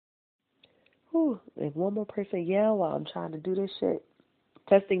Whew, if one more person yell while I'm trying to do this shit.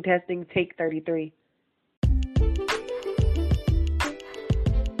 Testing, testing, take 33.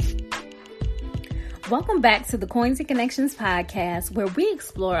 Welcome back to the Coins and Connections podcast, where we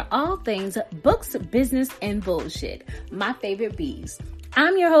explore all things books, business, and bullshit. My favorite bees.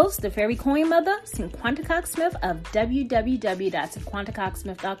 I'm your host, the fairy coin mother, Cinquanta Cox Smith of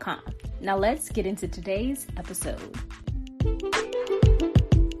www.cinquantacoxsmith.com. Now let's get into today's episode.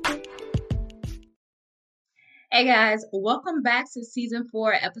 Hey guys, welcome back to season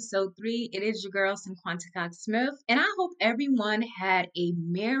 4, episode 3. It is your girl, Cinquanta Cox Smith, and I hope everyone had a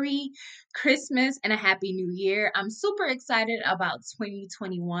Merry Christmas and a Happy New Year. I'm super excited about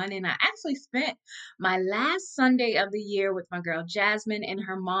 2021, and I actually spent my last Sunday of the year with my girl Jasmine and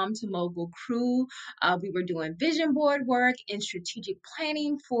her Mom to Mogul crew. We were doing vision board work and strategic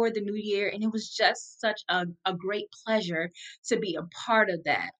planning for the new year, and it was just such a great pleasure to be a part of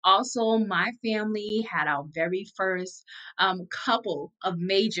that. Also, my family had our very first couple of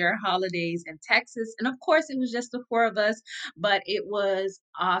major holidays in Texas. And of course, it was just the 4 of us, but it was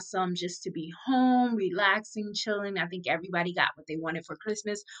awesome just to be home, relaxing, chilling. I think everybody got what they wanted for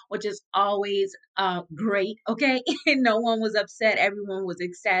Christmas, which is always great, okay? And no one was upset. Everyone was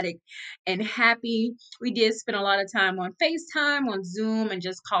ecstatic and happy. We did spend a lot of time on FaceTime, on Zoom, and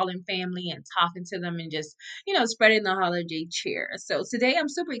just calling family and talking to them and just, spreading the holiday cheer. So today I'm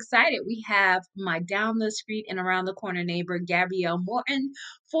super excited. We have my down the street and around the corner neighbor, Gabrielle Morton,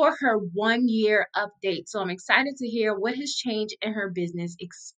 for her 1-year update. So I'm excited to hear what has changed in her business,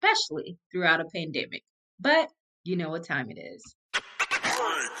 especially throughout a pandemic. But you know what time it is.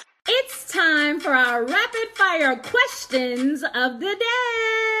 It's time for our rapid fire questions of the day.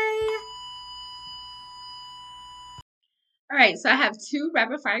 All right, so I have 2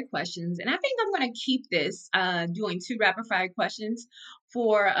 rapid fire questions, and I think I'm going to keep this doing 2 rapid fire questions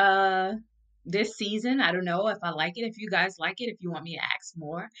for this season. I don't know if I like it, if you guys like it, if you want me to ask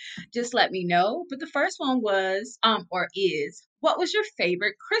more, just let me know. But the first one was, what was your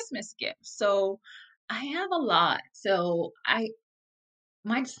favorite Christmas gift? So I have a lot. So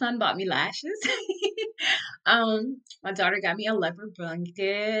my son bought me lashes. My daughter got me a leopard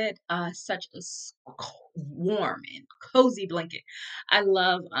blanket, such a warm and cozy blanket. I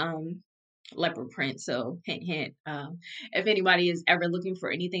love leopard print, so hint hint. If anybody is ever looking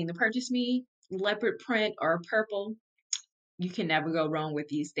for anything to purchase me, leopard print or purple, you can never go wrong with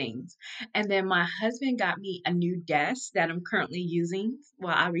these things. And then my husband got me a new desk that I'm currently using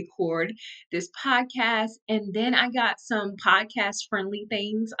while I record this podcast. And then I got some podcast friendly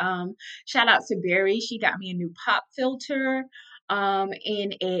things. Shout out to Barry. She got me a new pop filter and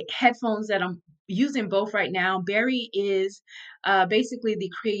headphones that I'm using both right now. Barry is basically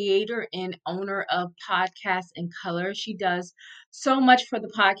the creator and owner of Podcast in Color. She does so much for the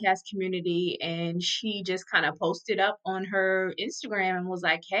podcast community, and she just kind of posted up on her Instagram and was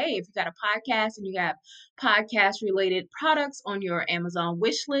like, hey, if you got a podcast and you got podcast related products on your Amazon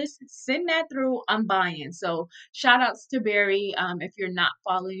wish list, send that through. I'm buying. So shout outs to Barry. If you're not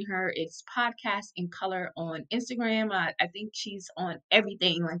following her, it's Podcast in Color on Instagram. I think she's on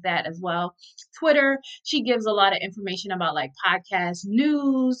everything like that as well. Twitter, she gives a lot of information about like podcast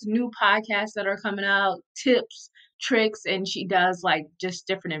news, new podcasts that are coming out, tips, tricks, and she does like just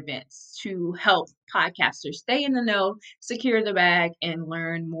different events to help podcasters stay in the know, secure the bag, and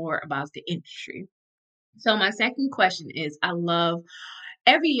learn more about the industry. So my second question is, I love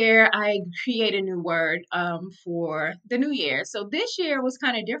every year I create a new word for the new year. So this year was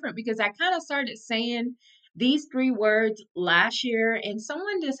kind of different because I kind of started saying these 3 words last year, and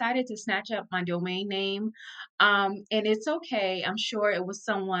someone decided to snatch up my domain name. And it's okay. I'm sure it was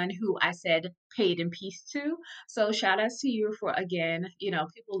someone who I said paid in peace to. So shout outs to you for, again,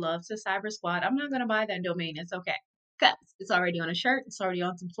 people love to cyber squad. I'm not going to buy that domain. It's okay. Because it's already on a shirt. It's already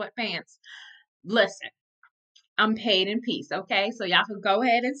on some sweatpants. Listen. I'm paid in peace, okay? So y'all can go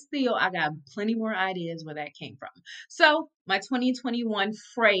ahead and steal. I got plenty more ideas where that came from. So my 2021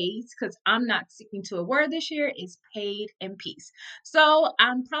 phrase, because I'm not sticking to a word this year, is paid in peace. So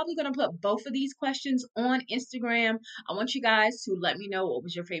I'm probably going to put both of these questions on Instagram. I want you guys to let me know what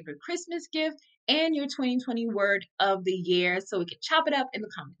was your favorite Christmas gift and your 2020 word of the year so we can chop it up in the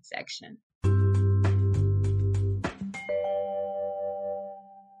comment section.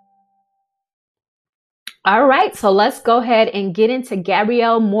 All right, so let's go ahead and get into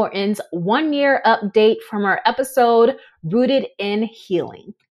Gabrielle Morton's 1-year update from our episode, Rooted in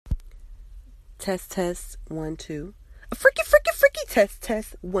Healing. Test, 1, 2. A freaky,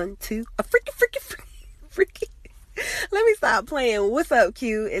 test, 1, 2. A freaky. Let me stop playing. What's up,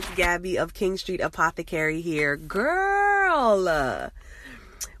 Q? It's Gabby of King Street Apothecary here. Girl,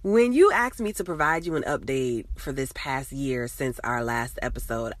 When you asked me to provide you an update for this past year since our last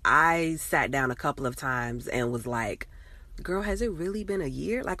episode, I sat down a couple of times and was like, girl, has it really been a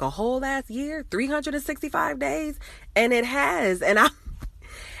year? Like a whole last year? 365 days? And it has. And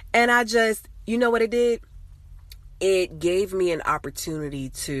I just, you know what it did? It gave me an opportunity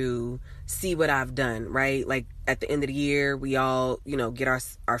to see what I've done, right? Like at the end of the year, we all, get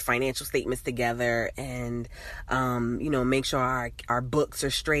our financial statements together and, make sure our books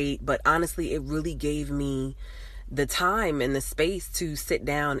are straight. But honestly, it really gave me the time and the space to sit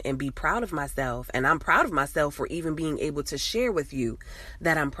down and be proud of myself. And I'm proud of myself for even being able to share with you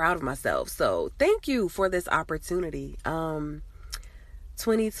that I'm proud of myself. So thank you for this opportunity.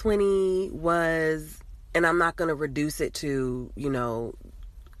 2020 was, and I'm not going to reduce it to,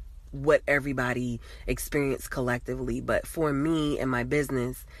 what everybody experienced collectively. But for me and my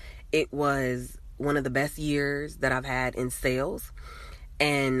business, it was one of the best years that I've had in sales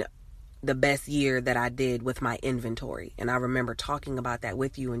and the best year that I did with my inventory. And I remember talking about that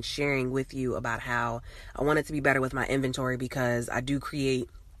with you and sharing with you about how I wanted to be better with my inventory because I do create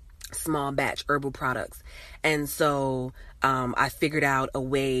small batch herbal products. And so I figured out a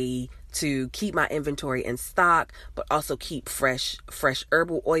way to keep my inventory in stock, but also keep fresh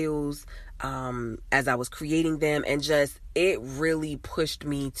herbal oils as I was creating them. And just, it really pushed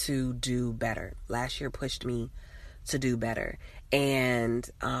me to do better. Last year pushed me to do better. And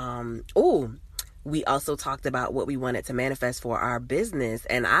we also talked about what we wanted to manifest for our business.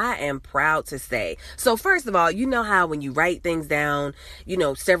 And I am proud to say, so first of all, you know how when you write things down,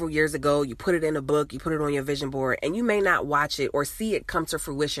 several years ago, you put it in a book, you put it on your vision board, and you may not watch it or see it come to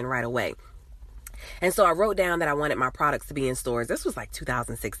fruition right away. And so I wrote down that I wanted my products to be in stores. This was like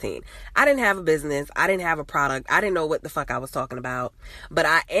 2016. I didn't have a business. I didn't have a product. I didn't know what the fuck I was talking about. But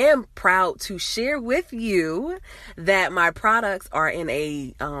I am proud to share with you that my products are in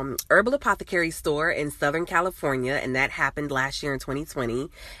a herbal apothecary store in Southern California. And that happened last year in 2020.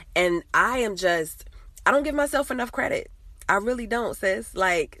 And I don't give myself enough credit. I really don't, sis.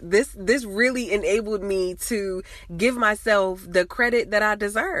 Like this really enabled me to give myself the credit that I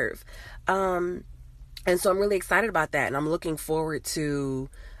deserve. And so I'm really excited about that. And I'm looking forward to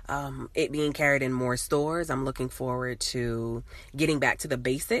it being carried in more stores. I'm looking forward to getting back to the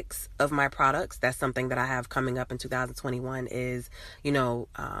basics of my products. That's something that I have coming up in 2021 is,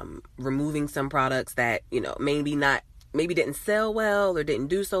 removing some products that, maybe didn't sell well or didn't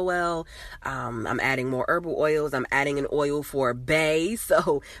do so well. I'm adding more herbal oils. I'm adding an oil for bae.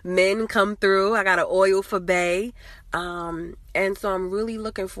 So men come through. I got an oil for bae. And so I'm really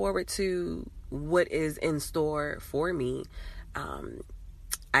looking forward to what is in store for me.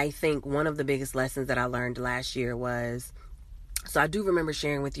 I think one of the biggest lessons that I learned last year was, so I do remember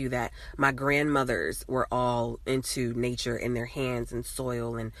sharing with you that my grandmothers were all into nature in their hands and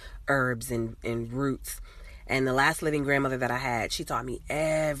soil and herbs and roots. And the last living grandmother that I had, she taught me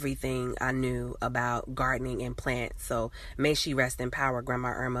everything I knew about gardening and plants. So may she rest in power, Grandma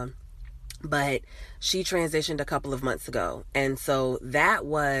Irma. But she transitioned a couple of months ago. And so that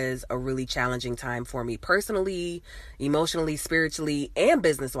was a really challenging time for me personally, emotionally, spiritually, and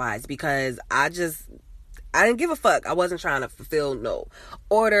business-wise, because I didn't give a fuck. I wasn't trying to fulfill no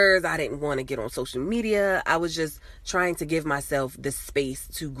orders. I didn't want to get on social media. I was just trying to give myself the space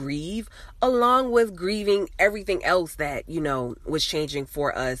to grieve, along with grieving everything else that, was changing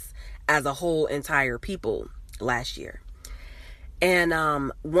for us as a whole entire people last year. And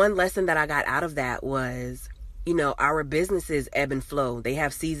one lesson that I got out of that was, our businesses ebb and flow. They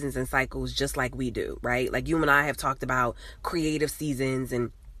have seasons and cycles just like we do, right? Like you and I have talked about creative seasons,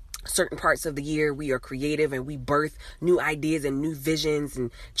 and certain parts of the year we are creative and we birth new ideas and new visions, and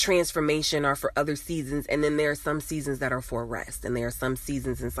transformation are for other seasons. And then there are some seasons that are for rest, and there are some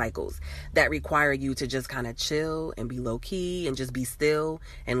seasons and cycles that require you to just kind of chill and be low key and just be still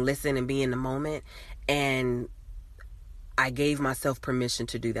and listen and be in the moment. And I gave myself permission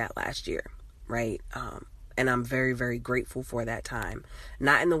to do that last year, right? And I'm very, very grateful for that time.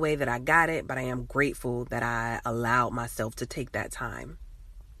 Not in the way that I got it, but I am grateful that I allowed myself to take that time.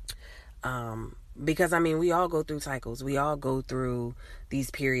 Because we all go through cycles. We all go through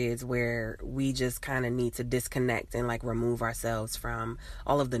these periods where we just kind of need to disconnect and remove ourselves from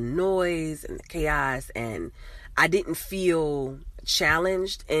all of the noise and the chaos. And I didn't feel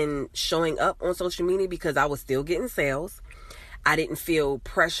challenged in showing up on social media because I was still getting sales. I didn't feel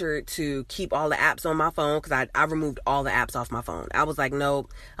pressured to keep all the apps on my phone because I removed all the apps off my phone. I was like,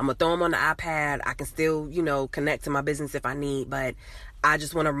 nope, I'm going to throw them on the iPad. I can still, connect to my business if I need, but I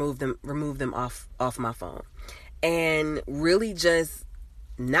just want to remove them off my phone. And really just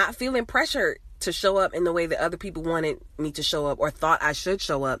not feeling pressured to show up in the way that other people wanted me to show up or thought I should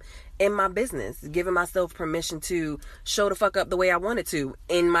show up in my business, giving myself permission to show the fuck up the way I wanted to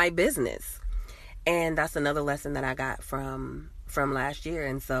in my business. And that's another lesson that I got from last year.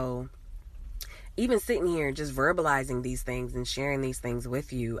 And so even sitting here just verbalizing these things and sharing these things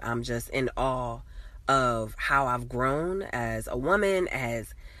with you, I'm just in awe of how I've grown as a woman,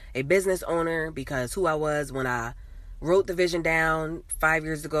 as a business owner, because who I was when I wrote the vision down 5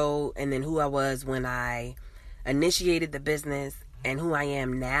 years ago, and then who I was when I initiated the business and who I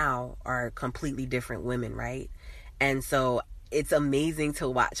am now are completely different women, right? And so it's amazing to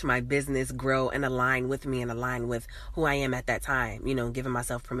watch my business grow and align with me and align with who I am at that time, you know, giving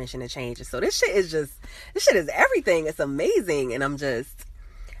myself permission to change. And so this shit is everything. It's amazing. And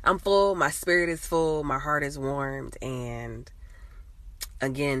I'm full. My spirit is full. My heart is warmed. And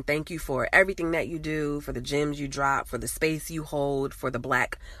again, thank you for everything that you do, for the gems you drop, for the space you hold, for the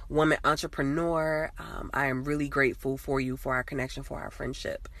Black woman entrepreneur. I am really grateful for you, for our connection, for our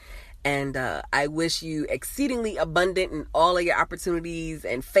friendship. And I wish you exceedingly abundant in all of your opportunities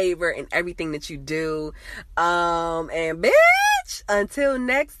and favor in everything that you do. And bitch, until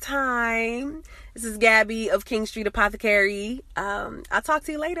next time, this is Gabby of King Street Apothecary. I'll talk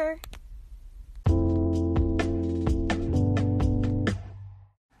to you later.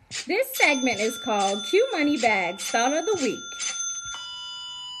 This segment is called Q Money Bags Thought of the Week.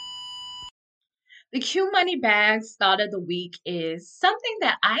 The Q Money Bags Thought of the Week is something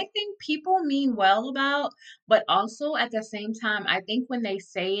that I think people mean well about, but also at the same time, I think when they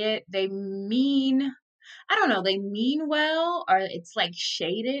say it, they mean well, or it's like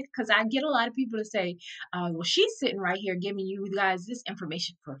shaded, because I get a lot of people to say, well, she's sitting right here giving you guys this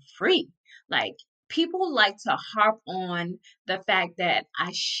information for free. Like, people like to harp on the fact that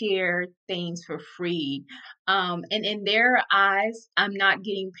I share things for free. And in their eyes, I'm not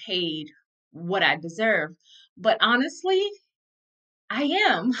getting paid what I deserve. But honestly, I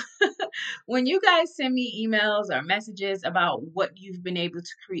am. When you guys send me emails or messages about what you've been able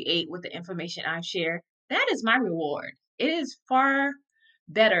to create with the information I share, that is my reward. It is far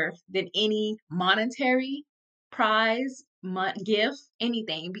better than any monetary prize, gift,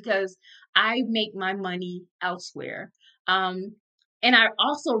 anything, because I make my money elsewhere. And I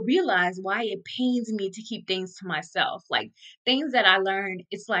also realize why it pains me to keep things to myself. Like, things that I learned,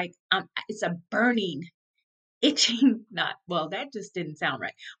 it's like it's a burning, itching, not, well, that just didn't sound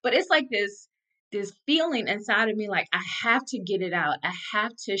right, but it's like this feeling inside of me, like I have to get it out, I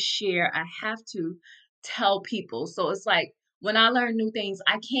have to share, I have to tell people. So it's like when I learn new things,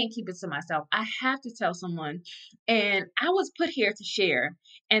 I can't keep it to myself, I have to tell someone. And I was put here to share,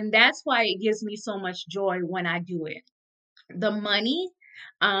 and that's why it gives me so much joy when I do it. The money,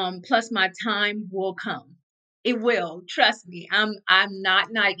 plus my time will come. It will. Trust me. I'm not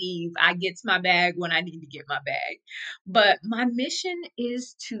naive. I get to my bag when I need to get my bag. But my mission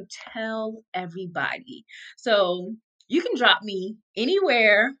is to tell everybody. So you can drop me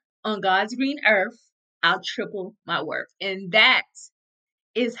anywhere on God's green earth. I'll triple my worth. And that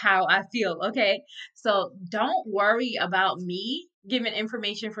is how I feel. Okay. So don't worry about me giving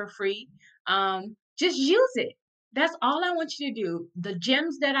information for free. Just use it. That's all I want you to do. The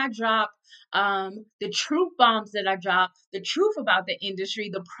gems that I drop, the truth bombs that I drop, the truth about the industry,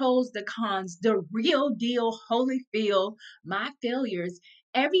 the pros, the cons, the real deal, Holyfield, my failures,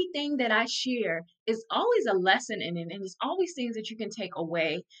 everything that I share is always a lesson in it. And it's always things that you can take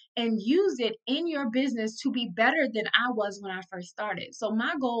away and use it in your business to be better than I was when I first started. So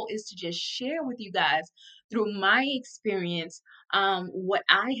my goal is to just share with you guys through my experience, what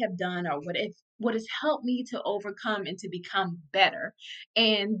I have done, or what has helped me to overcome and to become better.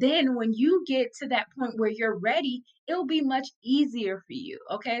 And then when you get to that point where you're ready, it'll be much easier for you.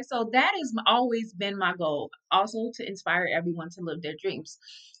 Okay. So that has always been my goal, also to inspire everyone to live their dreams.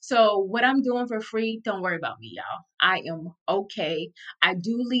 So what I'm doing for free, don't worry about me, y'all. I am okay. I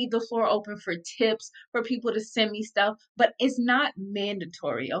do leave the floor open for tips, for people to send me stuff, but it's not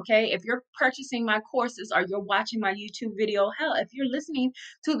mandatory. Okay. If you're purchasing my courses or you're watching my YouTube video, hell, if you're listening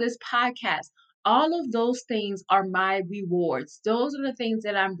to this podcast, all of those things are my rewards. Those are the things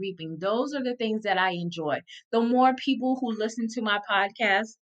that I'm reaping. Those are the things that I enjoy. The more people who listen to my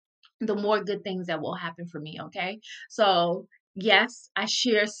podcast, the more good things that will happen for me. Okay. So yes, I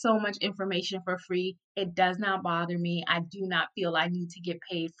share so much information for free. It does not bother me. I do not feel I need to get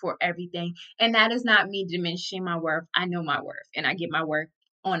paid for everything. And that is not me diminishing my worth. I know my worth and I get my worth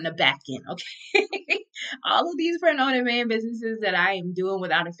on the back end. Okay. All of these print-on-demand businesses that I am doing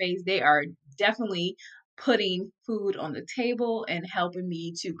without a face, they are definitely putting food on the table and helping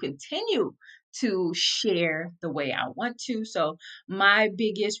me to continue to share the way I want to. So my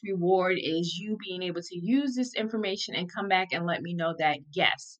biggest reward is you being able to use this information and come back and let me know that,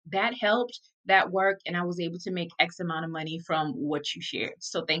 yes, that helped, that worked, and I was able to make X amount of money from what you shared.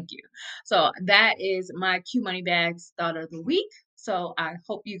 So thank you. So that is my Q Money Bags thought of the week. So I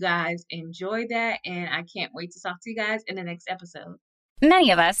hope you guys enjoy that, and I can't wait to talk to you guys in the next episode.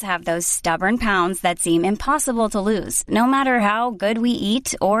 Many of us have those stubborn pounds that seem impossible to lose, no matter how good we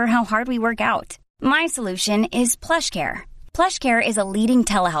eat or how hard we work out. My solution is PlushCare. PlushCare is a leading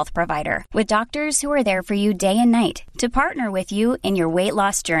telehealth provider with doctors who are there for you day and night to partner with you in your weight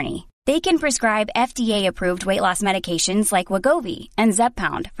loss journey. They can prescribe FDA-approved weight loss medications like Wegovy and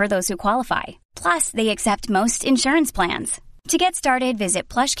Zepbound for those who qualify. Plus, they accept most insurance plans. To get started, visit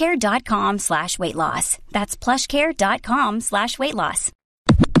plushcare.com/weightloss. That's plushcare.com/weightloss.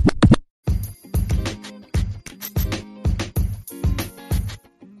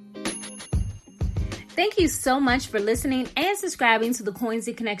 Thank you so much for listening and subscribing to the Coins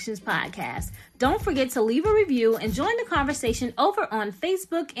and Connections podcast. Don't forget to leave a review and join the conversation over on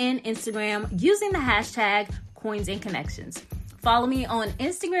Facebook and Instagram using the hashtag Coins and Connections. Follow me on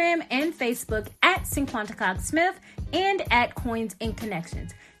Instagram and Facebook at Smith and at Coins and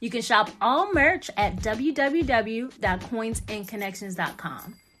Connections. You can shop all merch at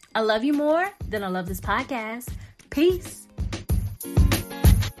www.coinsandconnections.com. I love you more than I love this podcast. Peace.